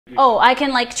Oh, I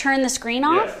can like turn the screen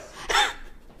off? Yes.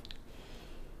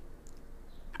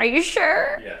 Are you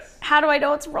sure? Yes. How do I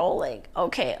know it's rolling?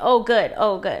 Okay. Oh, good.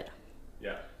 Oh, good.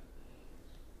 Yeah.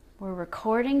 We're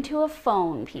recording to a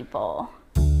phone, people.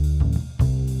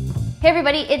 Hey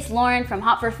everybody, it's Lauren from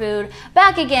Hot for Food,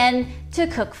 back again to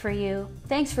cook for you.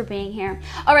 Thanks for being here.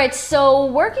 All right, so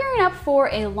we're gearing up for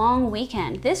a long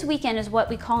weekend. This weekend is what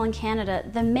we call in Canada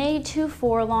the May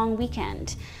 2-4 long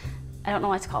weekend. I don't know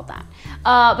why it's called that.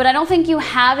 But I don't think you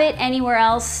have it anywhere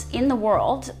else in the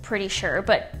world, pretty sure.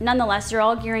 But nonetheless, they're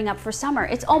all gearing up for summer.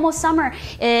 It's almost summer.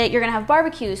 You're gonna have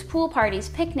barbecues, pool parties,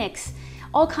 picnics,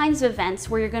 all kinds of events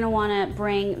where you're gonna wanna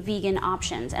bring vegan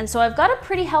options. And so I've got a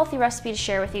pretty healthy recipe to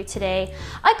share with you today.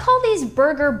 I call these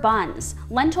burger buns,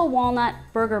 lentil walnut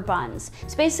burger buns.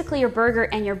 It's basically your burger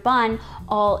and your bun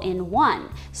all in one.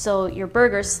 So your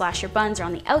burgers slash your buns are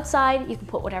on the outside. You can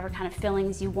put whatever kind of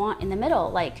fillings you want in the middle,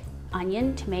 like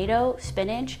onion, tomato,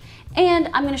 spinach, and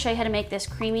I'm gonna show you how to make this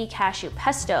creamy cashew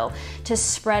pesto to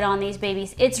spread on these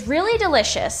babies. It's really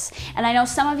delicious, and I know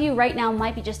some of you right now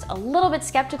might be just a little bit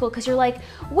skeptical because you're like,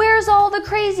 where's all the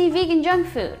crazy vegan junk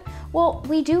food? Well,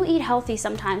 we do eat healthy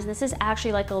sometimes, and this is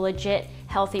actually like a legit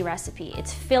healthy recipe.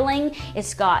 It's filling,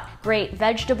 it's got great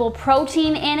vegetable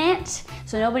protein in it,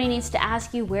 so nobody needs to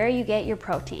ask you where you get your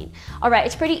protein. All right,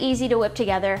 it's pretty easy to whip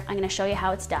together. I'm gonna show you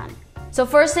how it's done. So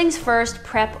first things first,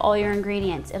 prep all your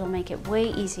ingredients. It'll make it way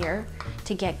easier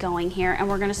to get going here. And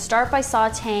we're gonna start by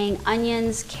sauteing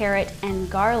onions, carrot, and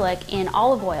garlic in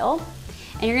olive oil.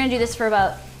 And you're gonna do this for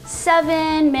about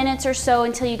 7 minutes or so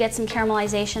until you get some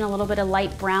caramelization, a little bit of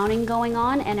light browning going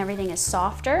on, and everything is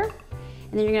softer.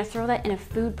 And then you're gonna throw that in a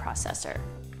food processor.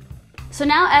 So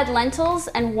now add lentils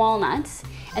and walnuts,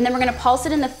 and then we're gonna pulse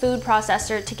it in the food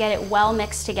processor to get it well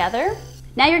mixed together.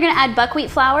 Now you're gonna add buckwheat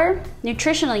flour,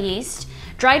 nutritional yeast,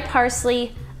 dried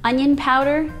parsley, onion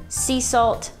powder, sea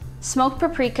salt, smoked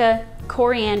paprika,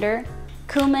 coriander,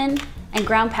 cumin, and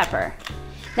ground pepper.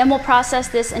 Then we'll process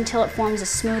this until it forms a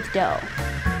smooth dough.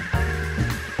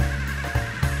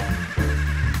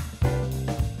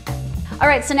 All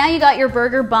right, so now you got your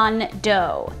burger bun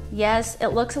dough. Yes, it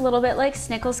looks a little bit like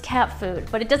Snickles cat food,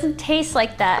 but it doesn't taste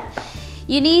like that.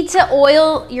 You need to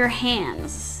oil your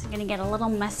hands. Gonna get a little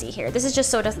messy here. This is just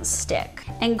so it doesn't stick.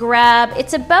 And grab,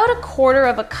 it's about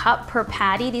 1/4 cup per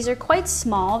patty. These are quite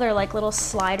small. They're like little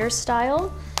slider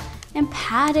style. And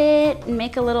pat it and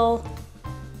make a little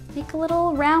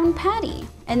round patty.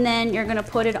 And then you're gonna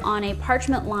put it on a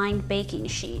parchment lined baking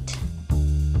sheet.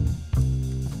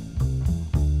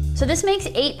 So this makes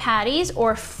 8 patties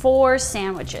or 4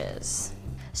 sandwiches.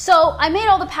 So I made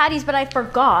all the patties, but I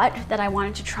forgot that I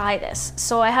wanted to try this.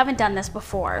 So I haven't done this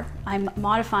before. I'm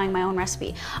modifying my own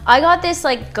recipe. I got this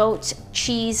like goat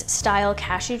cheese style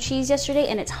cashew cheese yesterday,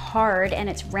 and it's hard and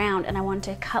it's round, and I wanted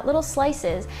to cut little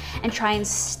slices and try and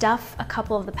stuff a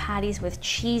couple of the patties with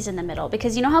cheese in the middle.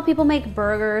 Because you know how people make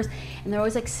burgers and they're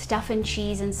always like stuffing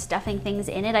cheese and stuffing things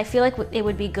in it? I feel like it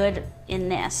would be good in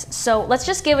this. So let's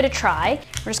just give it a try.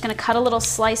 We're just gonna cut a little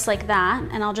slice like that,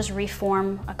 and I'll just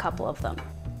reform a couple of them.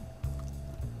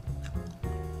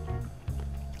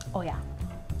 Oh yeah.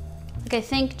 Like I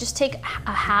think just take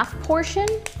a half portion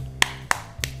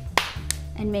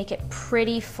and make it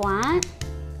pretty flat.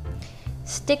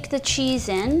 Stick the cheese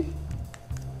in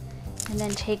and then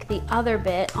take the other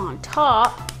bit on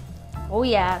top. Oh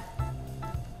yeah.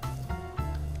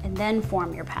 And then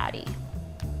form your patty.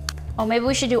 Oh, maybe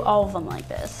we should do all of them like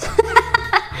this.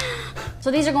 So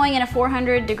these are going in a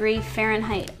 400-degree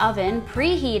Fahrenheit oven,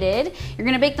 preheated. You're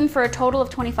gonna bake them for a total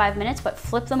of 25 minutes, but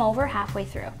flip them over halfway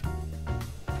through.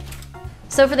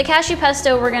 So for the cashew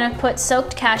pesto, we're gonna put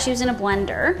soaked cashews in a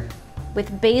blender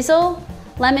with basil,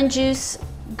 lemon juice,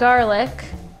 garlic,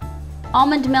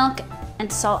 almond milk,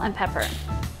 and salt and pepper.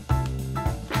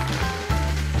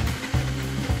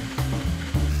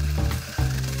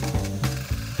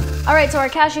 All right, so our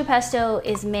cashew pesto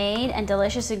is made and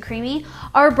delicious and creamy.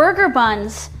 Our burger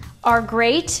buns are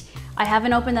great. I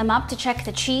haven't opened them up to check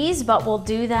the cheese, but we'll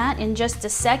do that in just a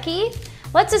secchi.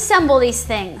 Let's assemble these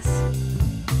things.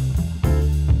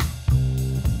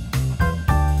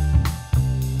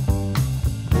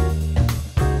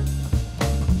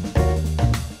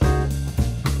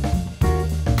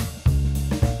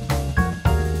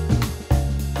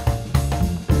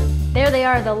 There they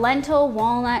are, the lentil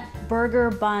walnut burger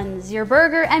buns. Your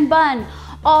burger and bun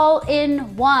all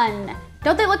in one.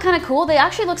 Don't they look kind of cool? They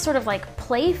actually look sort of like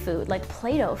play food, like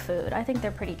Play-Doh food. I think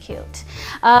they're pretty cute.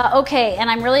 Okay,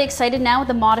 and I'm really excited now with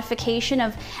the modification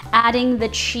of adding the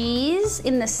cheese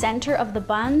in the center of the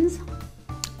buns.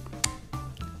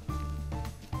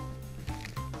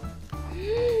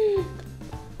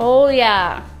 Oh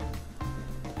yeah.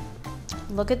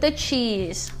 Look at the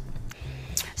cheese.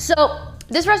 So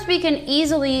this recipe can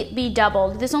easily be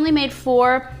doubled. This only made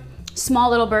 4 small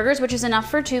little burgers, which is enough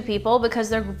for 2 people because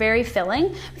they're very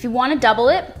filling. If you want to double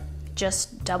it,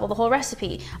 just double the whole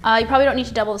recipe. You probably don't need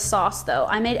to double the sauce though.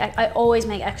 I always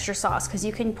make extra sauce because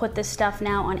you can put this stuff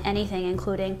now on anything,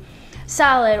 including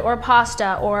salad or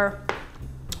pasta or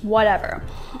whatever.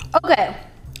 Okay,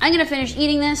 I'm gonna finish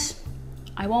eating this.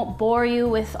 I won't bore you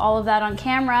with all of that on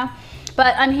camera,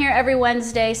 but I'm here every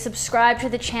Wednesday. Subscribe to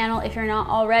the channel if you're not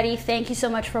already. Thank you so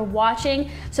much for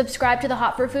watching. Subscribe to the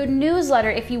Hot for Food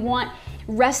newsletter if you want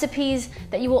recipes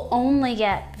that you will only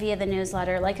get via the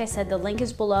newsletter. Like I said, the link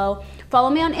is below. Follow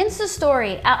me on Insta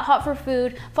Story at Hot for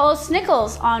Food. Follow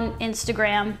Snickles on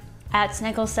Instagram at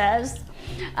Snickles Says.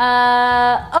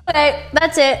 Okay,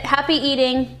 that's it. Happy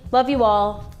eating. Love you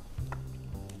all.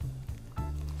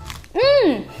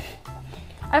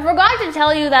 I forgot to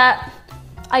tell you that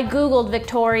I Googled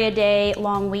Victoria Day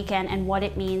long weekend and what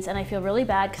it means, and I feel really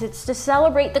bad because it's to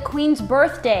celebrate the Queen's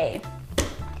birthday,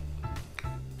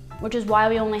 which is why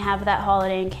we only have that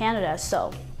holiday in Canada.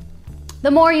 So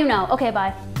the more you know. Okay,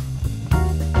 bye.